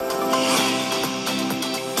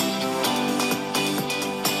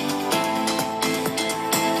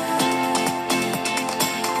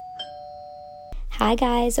Hi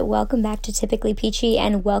guys, welcome back to Typically Peachy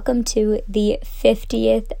and welcome to the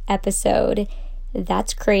 50th episode.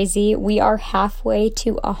 That's crazy. We are halfway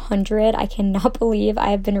to 100. I cannot believe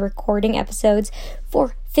I have been recording episodes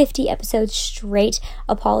for 50 episodes straight.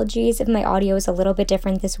 Apologies if my audio is a little bit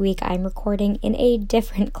different this week. I'm recording in a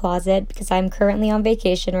different closet because I'm currently on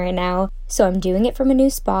vacation right now. So I'm doing it from a new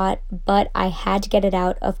spot, but I had to get it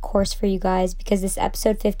out, of course, for you guys because this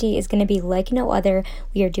episode 50 is going to be like no other.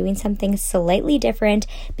 We are doing something slightly different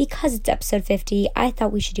because it's episode 50. I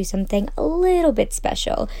thought we should do something a little bit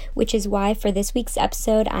special, which is why for this week's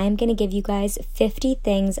episode, I am going to give you guys 50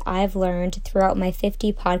 things I've learned throughout my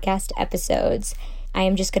 50 podcast episodes. I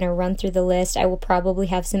am just going to run through the list. I will probably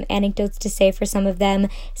have some anecdotes to say for some of them.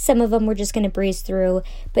 Some of them we're just going to breeze through.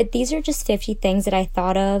 But these are just 50 things that I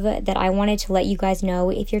thought of that I wanted to let you guys know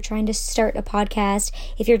if you're trying to start a podcast,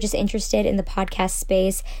 if you're just interested in the podcast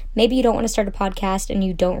space. Maybe you don't want to start a podcast and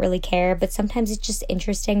you don't really care, but sometimes it's just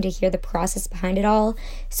interesting to hear the process behind it all.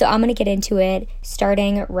 So I'm going to get into it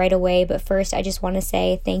starting right away. But first, I just want to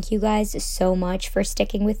say thank you guys so much for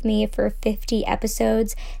sticking with me for 50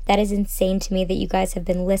 episodes. That is insane to me that you guys have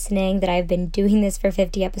been listening, that I've been doing this for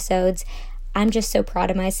 50 episodes. I'm just so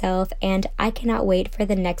proud of myself and I cannot wait for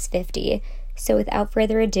the next 50. So without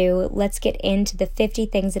further ado, let's get into the 50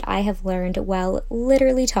 things that I have learned while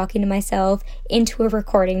literally talking to myself into a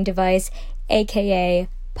recording device, aka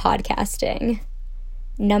podcasting.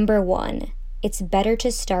 Number 1, it's better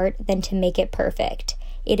to start than to make it perfect.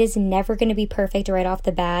 It is never going to be perfect right off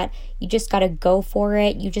the bat. You just got to go for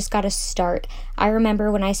it. You just got to start. I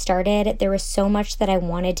remember when I started, there was so much that I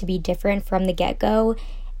wanted to be different from the get-go.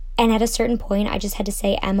 And at a certain point, I just had to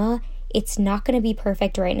say, Emma, it's not going to be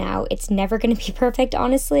perfect right now. It's never going to be perfect,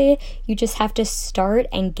 honestly. You just have to start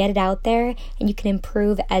and get it out there, and you can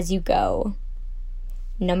improve as you go.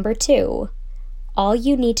 Number 2. All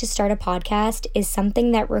you need to start a podcast is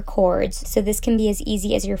something that records, so this can be as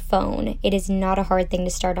easy as your phone. It is not a hard thing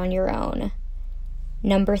to start on your own.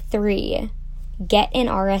 Number 3, get an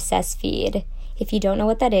RSS feed. If you don't know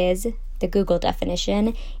what that is, the Google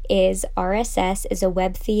definition is RSS is a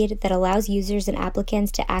web feed that allows users and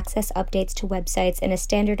applicants to access updates to websites in a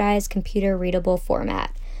standardized computer-readable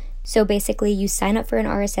format. So basically, you sign up for an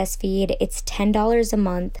RSS feed, it's $10 a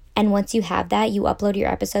month, and once you have that, you upload your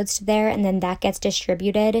episodes to there, and then that gets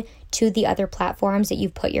distributed to the other platforms that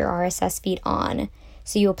you've put your RSS feed on.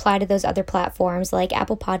 So you apply to those other platforms like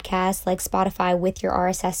Apple Podcasts, like Spotify with your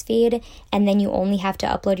RSS feed, and then you only have to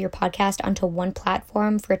upload your podcast onto one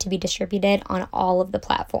platform for it to be distributed on all of the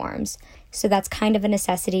platforms. So that's kind of a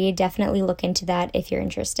necessity. Definitely look into that if you're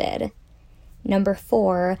interested. Number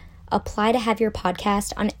 4, apply to have your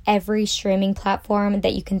podcast on every streaming platform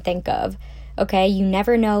that you can think of. Okay, you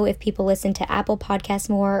never know if people listen to Apple Podcasts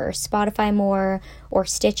more or Spotify more or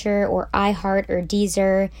Stitcher or iHeart or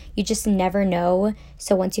Deezer. You just never know.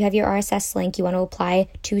 So once you have your RSS link, you want to apply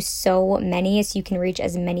to so many so you can reach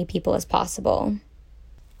as many people as possible.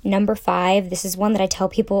 Number 5, this is one that I tell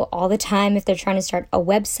people all the time if they're trying to start a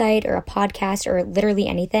website or a podcast or literally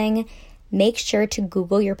anything. Make sure to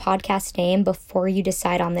Google your podcast name before you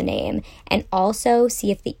decide on the name, and also see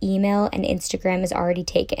if the email and Instagram is already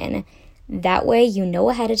taken. That way you know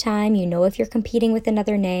ahead of time, you know if you're competing with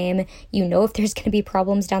another name, you know if there's going to be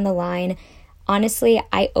problems down the line. Honestly,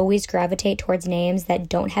 I always gravitate towards names that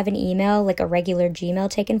don't have an email, like a regular Gmail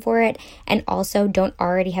taken for it, and also don't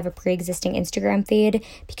already have a pre-existing Instagram feed,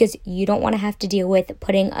 because you don't want to have to deal with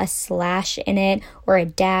putting a slash in it, or a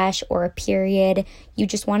dash, or a period. You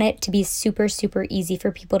just want it to be super, super easy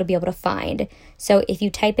for people to be able to find. So if you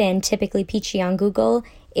type in Typically Peachy on Google,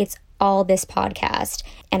 it's all this podcast.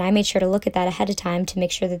 And I made sure to look at that ahead of time to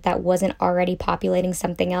make sure that that wasn't already populating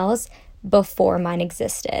something else before mine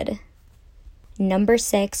existed. Number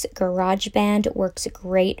 6, GarageBand works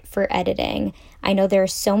great for editing. I know there are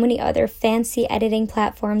so many other fancy editing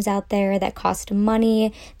platforms out there that cost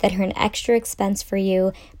money, that are an extra expense for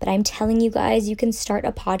you, but I'm telling you guys, you can start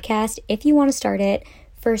a podcast if you want to start it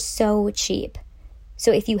for so cheap.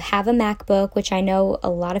 So if you have a MacBook, which I know a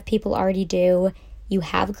lot of people already do, you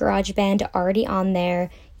have GarageBand already on there,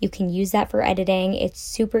 you can use that for editing. It's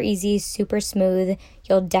super easy, super smooth.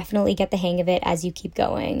 You'll definitely get the hang of it as you keep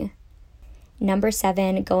going. Number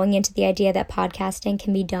 7, going into the idea that podcasting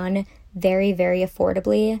can be done very, very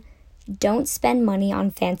affordably. Don't spend money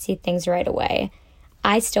on fancy things right away.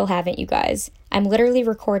 I still haven't, you guys. I'm literally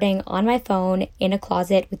recording on my phone in a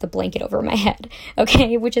closet with a blanket over my head,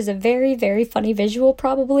 okay? Which is a very, very funny visual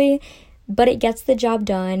probably, but it gets the job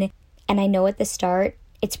done. And I know at the start,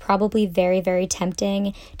 it's probably very, very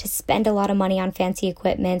tempting to spend a lot of money on fancy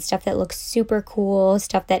equipment, stuff that looks super cool,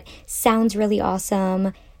 stuff that sounds really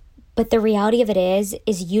awesome. But the reality of it is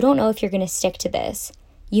you don't know if you're going to stick to this.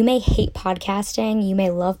 You may hate podcasting, you may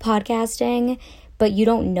love podcasting, but you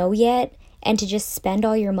don't know yet. And to just spend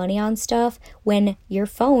all your money on stuff when your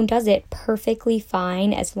phone does it perfectly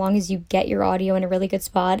fine, as long as you get your audio in a really good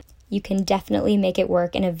spot, you can definitely make it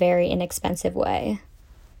work in a very inexpensive way.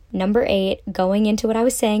 Number 8, going into what I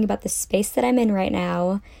was saying about the space that I'm in right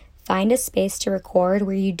now, find a space to record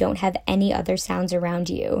where you don't have any other sounds around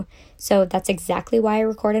you. So that's exactly why I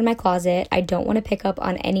record in my closet. I don't want to pick up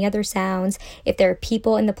on any other sounds. If there are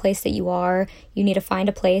people in the place that you are, you need to find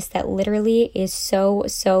a place that literally is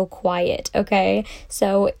so quiet, okay?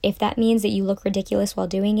 So if that means that you look ridiculous while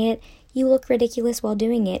doing it, you look ridiculous while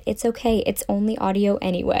doing it. It's okay. It's only audio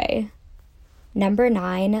anyway. Number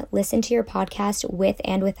 9, listen to your podcast with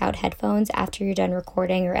and without headphones after you're done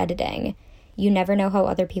recording or editing. You never know how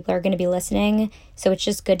other people are going to be listening, so it's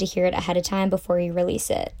just good to hear it ahead of time before you release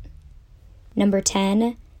it. Number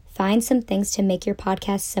 10, find some things to make your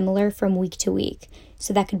podcast similar from week to week.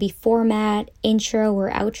 So that could be format, intro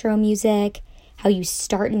or outro music, how you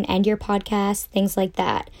start and end your podcast, things like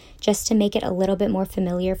that, just to make it a little bit more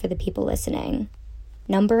familiar for the people listening.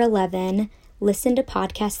 Number 11, listen to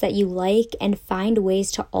podcasts that you like and find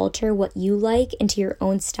ways to alter what you like into your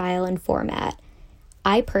own style and format.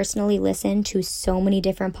 I personally listen to so many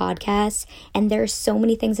different podcasts, and there are so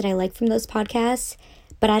many things that I like from those podcasts,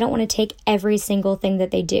 but I don't want to take every single thing that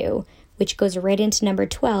they do, which goes right into number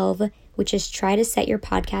 12, which is try to set your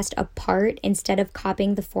podcast apart instead of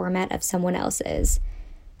copying the format of someone else's.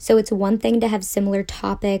 So it's one thing to have similar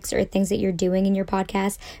topics or things that you're doing in your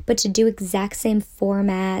podcast, but to do exact same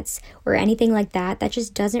formats or anything like that, that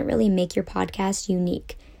just doesn't really make your podcast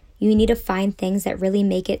unique. You need to find things that really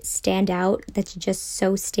make it stand out, that's just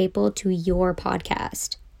so staple to your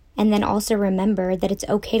podcast. And then also remember that it's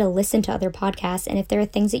okay to listen to other podcasts, and if there are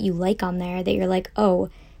things that you like on there that you're like, oh,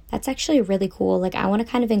 that's actually really cool, like I want to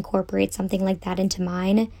kind of incorporate something like that into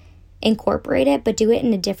mine, incorporate it, but do it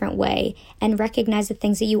in a different way, and recognize the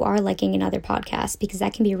things that you are liking in other podcasts, because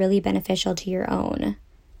that can be really beneficial to your own.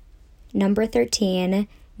 Number 13,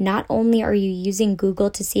 not only are you using Google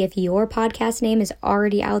to see if your podcast name is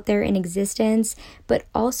already out there in existence, but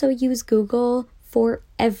also use Google for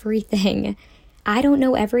everything. I don't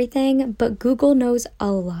know everything, but Google knows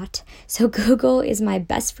a lot. So Google is my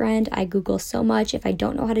best friend. I Google so much if I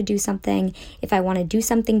don't know how to do something, if I want to do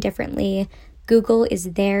something differently. Google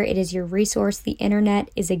is there. It is your resource. The internet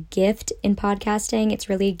is a gift in podcasting. It's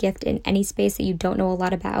really a gift in any space that you don't know a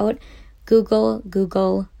lot about. Google,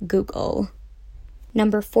 Google, Google.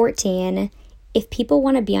 Number 14, if people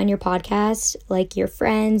want to be on your podcast, like your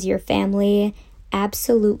friends, your family,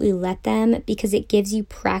 absolutely let them, because it gives you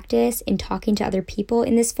practice in talking to other people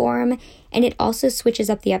in this forum, and it also switches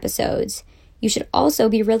up the episodes. You should also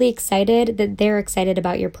be really excited that they're excited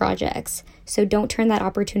about your projects. So don't turn that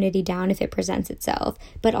opportunity down if it presents itself,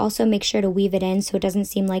 but also make sure to weave it in so it doesn't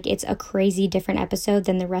seem like it's a crazy different episode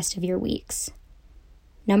than the rest of your weeks.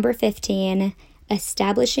 Number 15,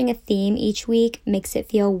 establishing a theme each week makes it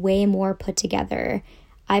feel way more put together.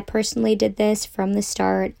 I personally did this from the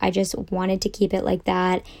start. I just wanted to keep it like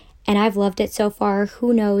that, and I've loved it so far.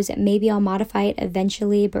 Who knows, maybe I'll modify it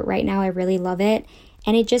eventually, but right now I really love it.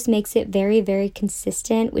 And it just makes it very, very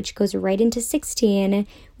consistent, which goes right into 16,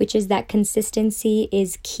 which is that consistency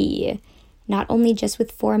is key. Not only just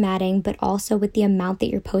with formatting, but also with the amount that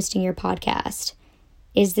you're posting your podcast.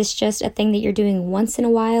 Is this just a thing that you're doing once in a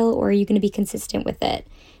while, or are you going to be consistent with it?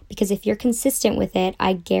 Because if you're consistent with it,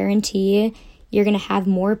 I guarantee you're going to have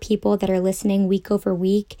more people that are listening week over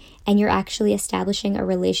week, and you're actually establishing a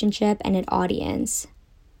relationship and an audience.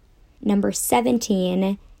 Number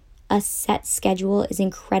 17, a set schedule is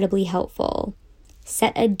incredibly helpful.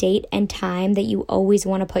 Set a date and time that you always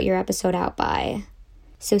want to put your episode out by.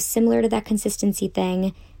 So similar to that consistency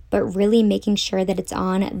thing, but really making sure that it's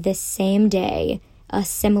on the same day, a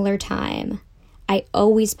similar time. I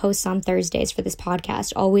always post on Thursdays for this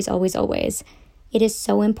podcast. Always, always, always. It is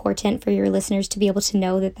so important for your listeners to be able to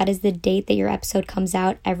know that that is the date that your episode comes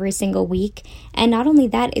out every single week. And not only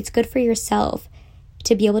that, it's good for yourself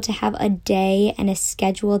to be able to have a day and a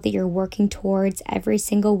schedule that you're working towards every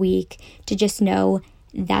single week, to just know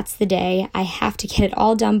that's the day. I have to get it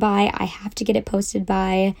all done by. I have to get it posted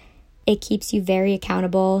by. It keeps you very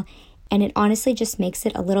accountable, and it honestly just makes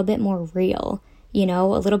it a little bit more real,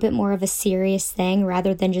 a little bit more of a serious thing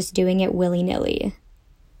rather than just doing it willy-nilly.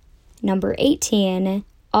 Number 18,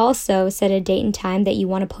 also set a date and time that you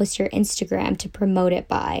want to post your Instagram to promote it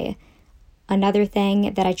by. Another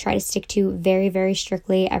thing that I try to stick to very, very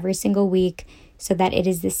strictly every single week so that it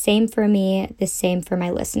is the same for me, the same for my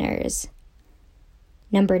listeners.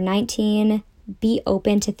 Number 19, be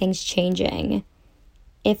open to things changing.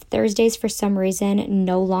 If Thursdays for some reason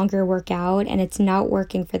no longer work out and it's not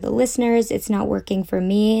working for the listeners, it's not working for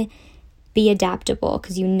me, be adaptable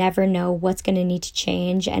because you never know what's going to need to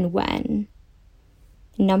change and when.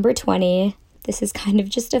 Number 20, this is kind of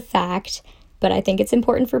just a fact, but I think it's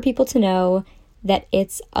important for people to know that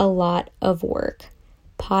it's a lot of work.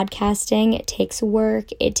 Podcasting takes work,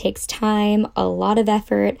 it takes time, a lot of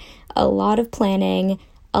effort, a lot of planning,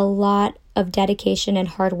 a lot of dedication and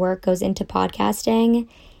hard work goes into podcasting.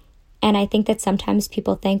 And I think that sometimes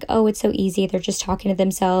people think, oh, it's so easy. They're just talking to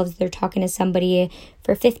themselves. They're talking to somebody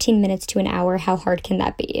for 15 minutes to an hour. How hard can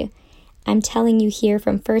that be? I'm telling you here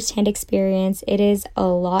from firsthand experience, it is a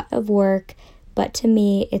lot of work, but to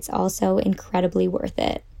me, it's also incredibly worth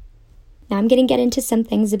it. Now I'm going to get into some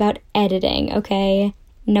things about editing, okay?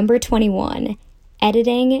 Number 21,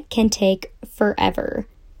 editing can take forever.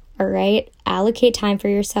 All right, allocate time for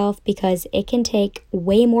yourself because it can take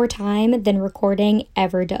way more time than recording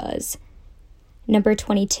ever does. Number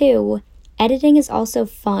 22, editing is also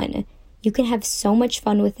fun. You can have so much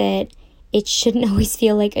fun with it. It shouldn't always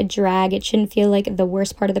feel like a drag. It shouldn't feel like the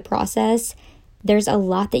worst part of the process. There's a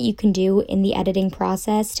lot that you can do in the editing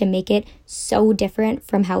process to make it so different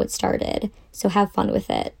from how it started. So have fun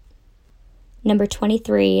with it. Number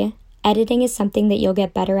 23, editing is something that you'll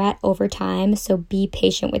get better at over time, so be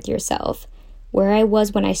patient with yourself. Where I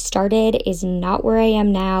was when I started is not where I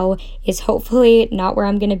am now, is hopefully not where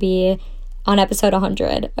I'm going to be on episode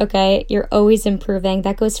 100, okay? You're always improving.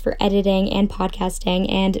 That goes for editing and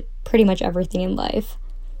podcasting and pretty much everything in life.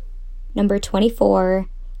 Number 24,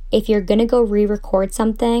 if you're going to go re-record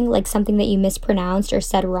something, like something that you mispronounced or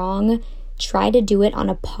said wrong, try to do it on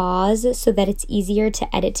a pause so that it's easier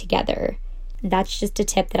to edit together. That's just a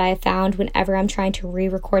tip that I have found whenever I'm trying to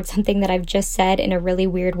re-record something that I've just said in a really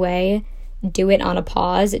weird way. Do it on a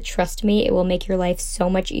pause. Trust me, it will make your life so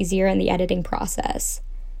much easier in the editing process.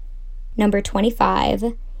 Number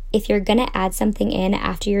 25, if you're going to add something in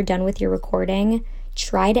after you're done with your recording,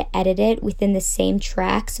 try to edit it within the same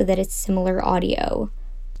track so that it's similar audio.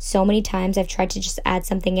 So many times I've tried to just add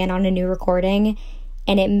something in on a new recording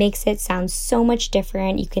and it makes it sound so much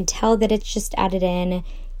different. You can tell that it's just added in.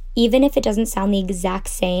 Even if it doesn't sound the exact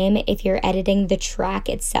same, if you're editing the track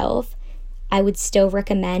itself, I would still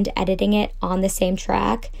recommend editing it on the same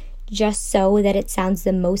track just so that it sounds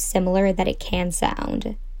the most similar that it can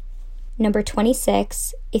sound. Number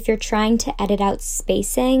 26, if you're trying to edit out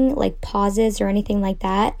spacing, like pauses or anything like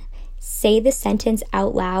that, say the sentence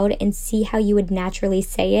out loud and see how you would naturally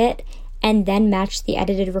say it, and then match the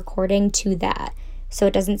edited recording to that, so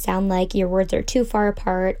it doesn't sound like your words are too far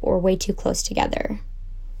apart or way too close together.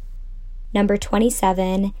 Number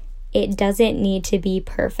 27, it doesn't need to be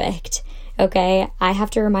perfect, okay? I have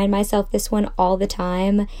to remind myself this one all the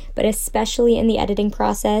time, but especially in the editing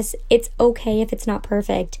process, it's okay if it's not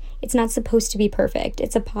perfect. It's not supposed to be perfect.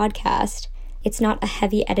 It's a podcast. It's not a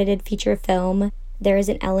heavy edited feature film. There is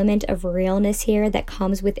an element of realness here that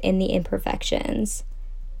comes within the imperfections.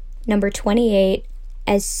 Number 28,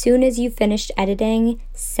 as soon as you've finished editing,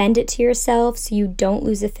 send it to yourself so you don't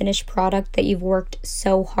lose a finished product that you've worked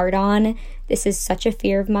so hard on. This is such a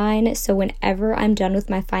fear of mine, so whenever I'm done with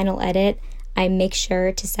my final edit, I make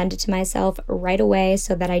sure to send it to myself right away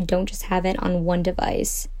so that I don't just have it on one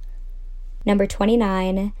device. Number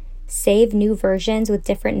 29, save new versions with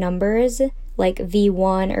different numbers, like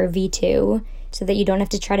V1 or V2, so that you don't have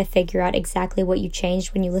to try to figure out exactly what you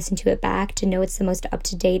changed when you listen to it back to know it's the most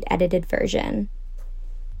up-to-date edited version.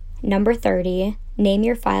 Number 30, name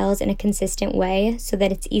your files in a consistent way so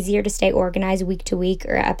that it's easier to stay organized week to week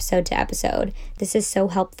or episode to episode. This is so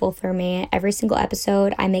helpful for me. Every single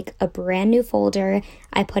episode, I make a brand new folder.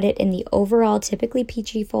 I put it in the overall Typically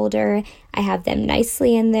Peachy folder. I have them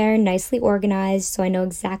nicely in there, nicely organized, so I know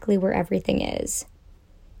exactly where everything is.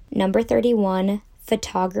 Number 31,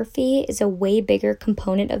 photography is a way bigger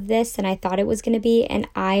component of this than I thought it was going to be, and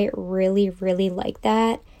I really, really like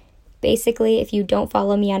that. Basically, if you don't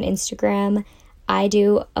follow me on Instagram, I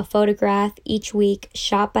do a photograph each week,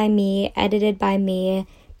 shot by me, edited by me,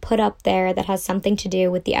 put up there that has something to do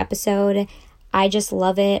with the episode. I just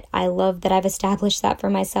love it. I love that I've established that for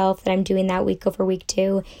myself, that I'm doing that week over week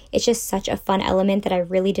too. It's just such a fun element that I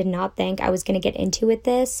really did not think I was going to get into with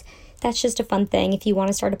this. That's just a fun thing. If you want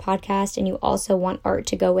to start a podcast and you also want art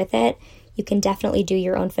to go with it, you can definitely do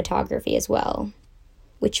your own photography as well.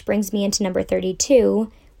 Which brings me into number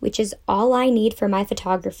 32, which is all I need for my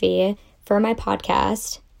photography for my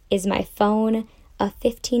podcast is my phone, a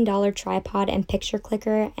 $15 tripod and picture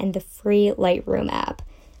clicker, and the free Lightroom app.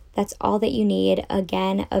 That's all that you need.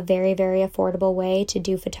 Again, a very, very affordable way to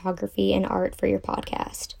do photography and art for your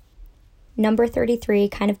podcast. Number 33,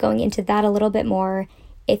 kind of going into that a little bit more,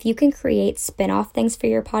 if you can create spin-off things for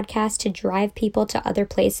your podcast to drive people to other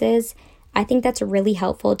places, I think that's really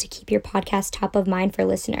helpful to keep your podcast top of mind for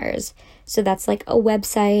listeners. So that's like a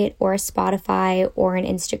website or a Spotify or an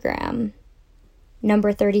Instagram.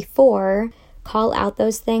 Number 34, call out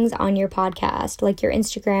those things on your podcast, like your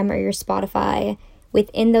Instagram or your Spotify,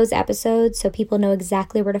 within those episodes so people know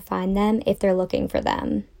exactly where to find them if they're looking for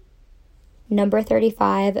them. Number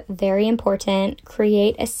 35, very important,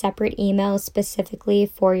 create a separate email specifically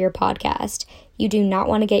for your podcast. You do not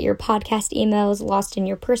want to get your podcast emails lost in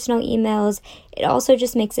your personal emails. It also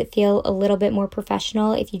just makes it feel a little bit more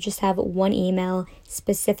professional if you just have one email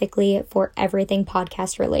specifically for everything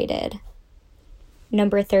podcast related.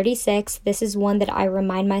 Number 36, this is one that I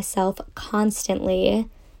remind myself constantly.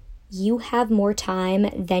 You have more time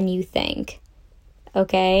than you think.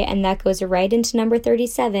 Okay, and that goes right into number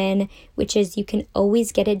 37, which is you can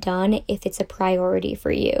always get it done if it's a priority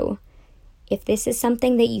for you. If this is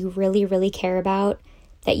something that you really, really care about,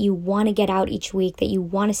 that you want to get out each week, that you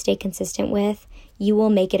want to stay consistent with, you will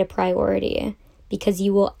make it a priority because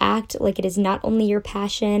you will act like it is not only your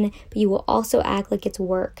passion, but you will also act like it's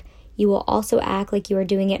work. You will also act like you are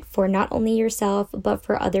doing it for not only yourself, but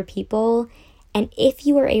for other people. And if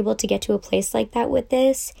you are able to get to a place like that with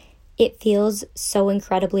this, it feels so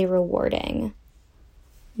incredibly rewarding.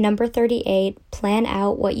 Number 38, plan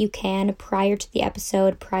out what you can prior to the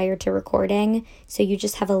episode, prior to recording, so you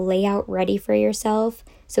just have a layout ready for yourself,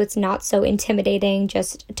 so it's not so intimidating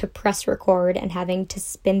just to press record and having to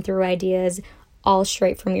spin through ideas all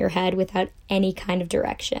straight from your head without any kind of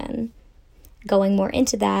direction. Going more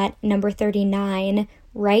into that, number 39,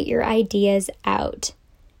 write your ideas out.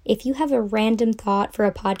 If you have a random thought for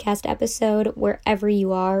a podcast episode, wherever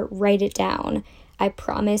you are, write it down. I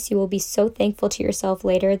promise you will be so thankful to yourself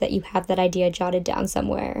later that you have that idea jotted down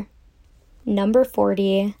somewhere. Number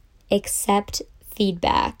 40, accept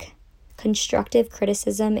feedback. Constructive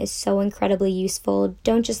criticism is so incredibly useful.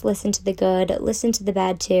 Don't just listen to the good, listen to the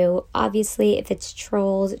bad too. Obviously, if it's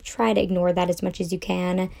trolls, try to ignore that as much as you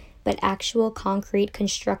can. But actual concrete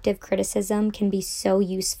constructive criticism can be so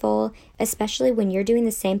useful, especially when you're doing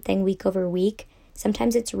the same thing week over week.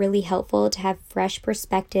 Sometimes it's really helpful to have fresh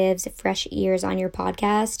perspectives, fresh ears on your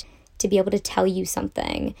podcast to be able to tell you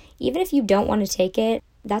something. Even if you don't want to take it,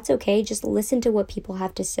 that's okay. Just listen to what people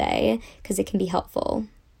have to say because it can be helpful.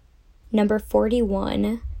 Number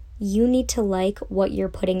 41, you need to like what you're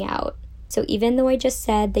putting out. So even though I just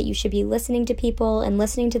said that you should be listening to people and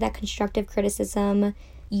listening to that constructive criticism,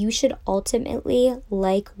 you should ultimately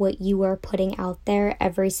like what you are putting out there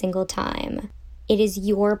every single time. It is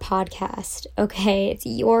your podcast, okay? It's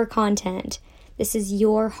your content. This is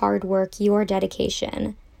your hard work, your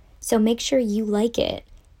dedication. So make sure you like it.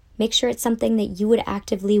 Make sure it's something that you would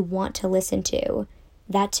actively want to listen to.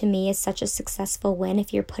 That to me is such a successful win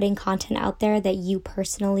if you're putting content out there that you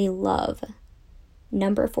personally love.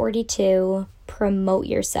 Number 42, promote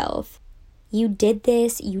yourself. You did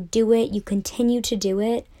this, you do it, you continue to do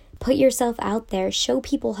it. Put yourself out there, show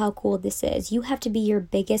people how cool this is. You have to be your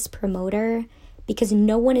biggest promoter because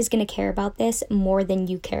no one is going to care about this more than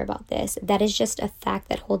you care about this. That is just a fact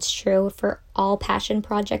that holds true for all passion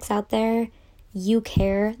projects out there. You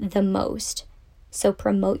care the most. So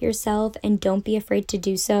promote yourself and don't be afraid to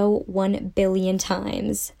do so 1 billion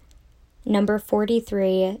times. Number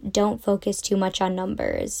 43, don't focus too much on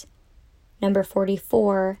numbers. Number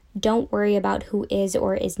 44, don't worry about who is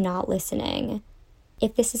or is not listening.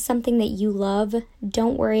 If this is something that you love,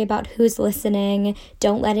 don't worry about who's listening.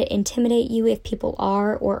 Don't let it intimidate you if people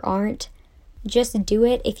are or aren't. Just do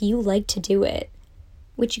it if you like to do it.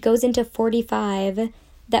 Which goes into 45,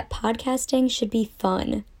 that podcasting should be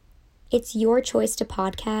fun. It's your choice to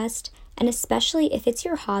podcast, and especially if it's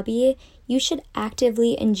your hobby, you should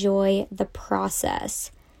actively enjoy the process.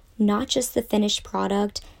 Not just the finished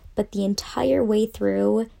product, but the entire way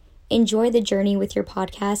through. Enjoy the journey with your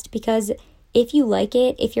podcast because if you like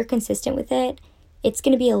it, if you're consistent with it, it's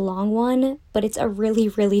going to be a long one, but it's a really,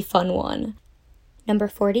 really fun one. Number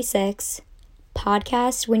 46,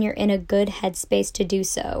 podcast when you're in a good headspace to do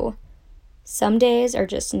so. Some days are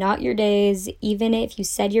just not your days, even if you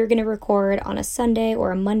said you're going to record on a Sunday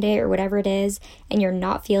or a Monday or whatever it is, and you're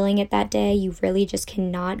not feeling it that day, you really just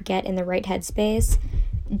cannot get in the right headspace.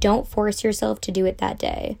 Don't force yourself to do it that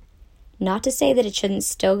day. Not to say that it shouldn't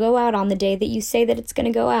still go out on the day that you say that it's going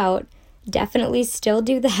to go out. Definitely still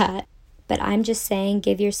do that. But I'm just saying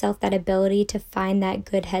give yourself that ability to find that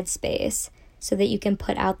good headspace so that you can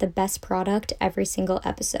put out the best product every single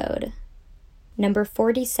episode. Number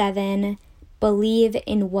 47, believe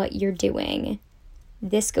in what you're doing.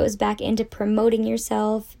 This goes back into promoting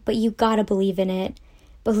yourself, but you gotta believe in it.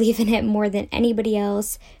 Believe in it more than anybody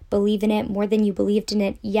else. Believe in it more than you believed in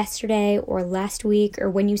it yesterday or last week or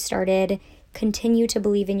when you started. Continue to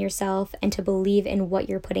believe in yourself and to believe in what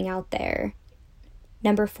you're putting out there.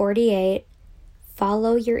 Number 48,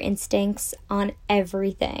 follow your instincts on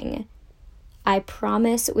everything. I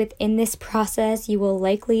promise within this process, you will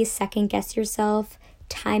likely second guess yourself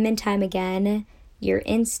time and time again. Your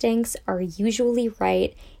instincts are usually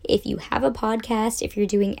right. If you have a podcast, if you're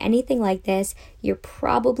doing anything like this, you're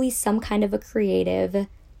probably some kind of a creative.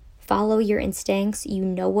 Follow your instincts. You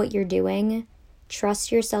know what you're doing.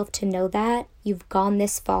 Trust yourself to know that. You've gone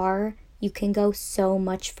this far. You can go so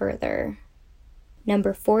much further.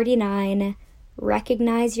 Number 49,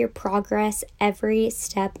 recognize your progress every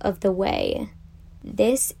step of the way.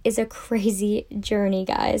 This is a crazy journey,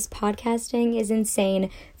 guys. Podcasting is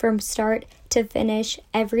insane from start to finish.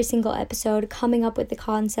 Every single episode, coming up with the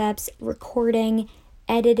concepts, recording,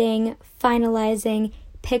 editing, finalizing,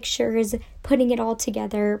 pictures, putting it all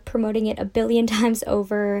together, promoting it a billion times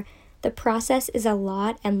over. The process is a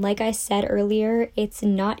lot, and like I said earlier, it's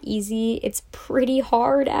not easy. It's pretty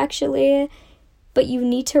hard, actually. But you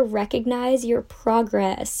need to recognize your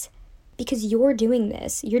progress because you're doing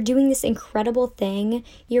this. You're doing this incredible thing.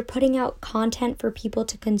 You're putting out content for people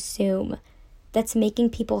to consume that's making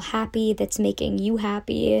people happy, that's making you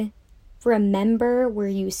happy. Remember where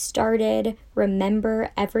you started.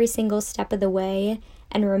 Remember every single step of the way,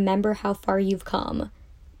 and remember how far you've come.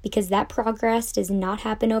 Because that progress does not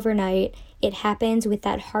happen overnight. It happens with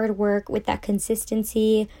that hard work, with that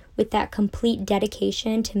consistency, with that complete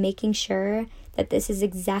dedication to making sure that this is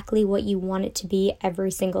exactly what you want it to be every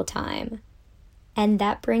single time. And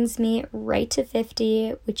that brings me right to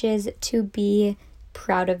 50, which is to be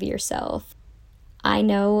proud of yourself. I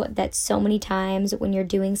know that so many times when you're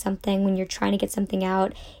doing something, when you're trying to get something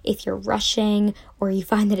out, if you're rushing or you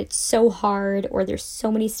find that it's so hard or there's so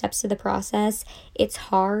many steps to the process, it's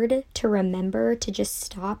hard to remember to just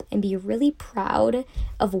stop and be really proud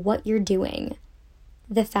of what you're doing.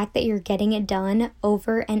 The fact that you're getting it done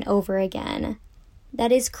over and over again.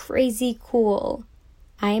 That is crazy cool.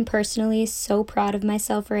 I am personally so proud of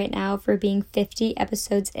myself right now for being 50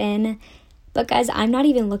 episodes in. But guys, I'm not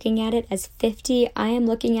even looking at it as 50. I am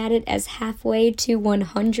looking at it as halfway to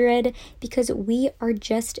 100 because we are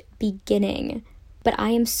just beginning. But I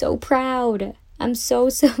am so proud. I'm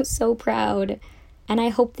so proud. And I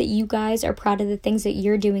hope that you guys are proud of the things that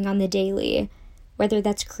you're doing on the daily. Whether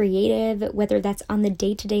that's creative, whether that's on the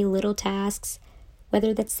day-to-day little tasks,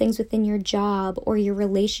 whether that's things within your job or your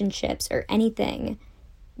relationships or anything.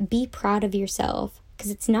 Be proud of yourself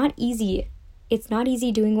because it's not easy. It's not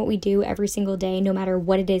easy doing what we do every single day, no matter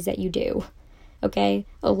what it is that you do, okay?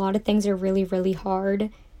 A lot of things are really, really hard,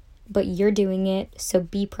 but you're doing it, so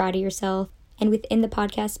be proud of yourself. And within the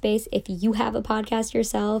podcast space, if you have a podcast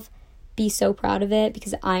yourself, be so proud of it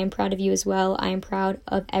because I am proud of you as well. I am proud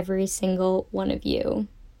of every single one of you.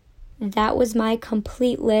 That was my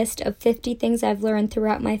complete list of 50 things I've learned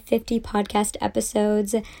throughout my 50 podcast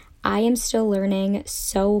episodes. I am still learning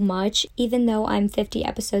so much. Even though I'm 50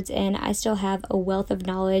 episodes in, I still have a wealth of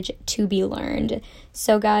knowledge to be learned.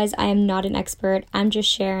 So guys, I am not an expert. I'm just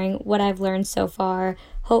sharing what I've learned so far.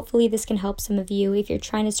 Hopefully this can help some of you if you're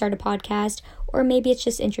trying to start a podcast, or maybe it's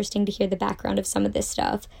just interesting to hear the background of some of this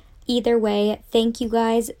stuff. Either way, thank you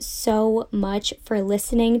guys so much for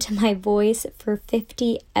listening to my voice for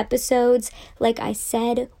 50 episodes. Like I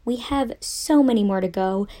said, we have so many more to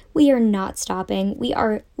go. We are not stopping. We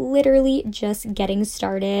are literally just getting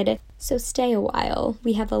started. So stay a while.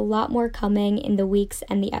 We have a lot more coming in the weeks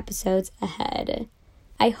and the episodes ahead.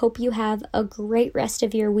 I hope you have a great rest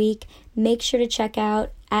of your week. Make sure to check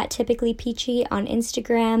out @Typically Peachy on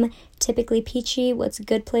Instagram, Typically Peachy, What's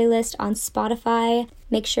Good playlist on Spotify.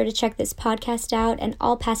 Make sure to check this podcast out and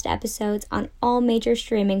all past episodes on all major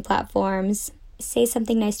streaming platforms. Say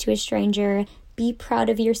something nice to a stranger. Be proud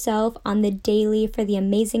of yourself on the daily for the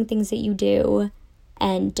amazing things that you do.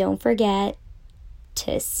 And don't forget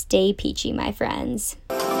to stay peachy, my friends.